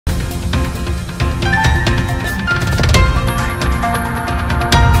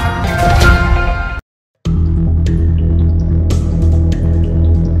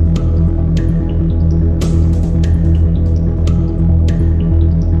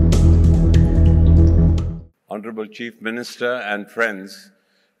Honorable Chief Minister and friends,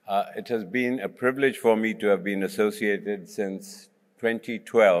 it has been a privilege for me to have been associated since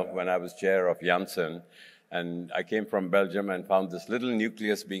 2012 when I was chair of Janssen. And I came from Belgium and found this little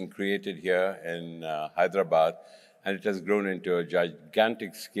nucleus being created here in Hyderabad, and it has grown into a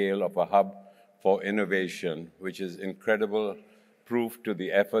gigantic scale of a hub for innovation, which is incredible proof to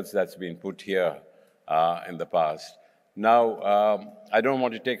the efforts that's been put here in the past. Now, I don't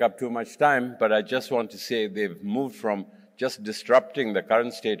want to take up too much time, but I just want to say they've moved from just disrupting the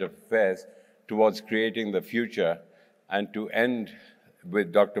current state of affairs towards creating the future. And to end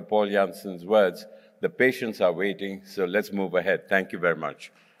with Dr. Paul Janssen's words, the patients are waiting, so let's move ahead. Thank you very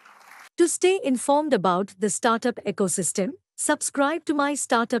much. To stay informed about the startup ecosystem, subscribe to My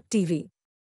Startup TV.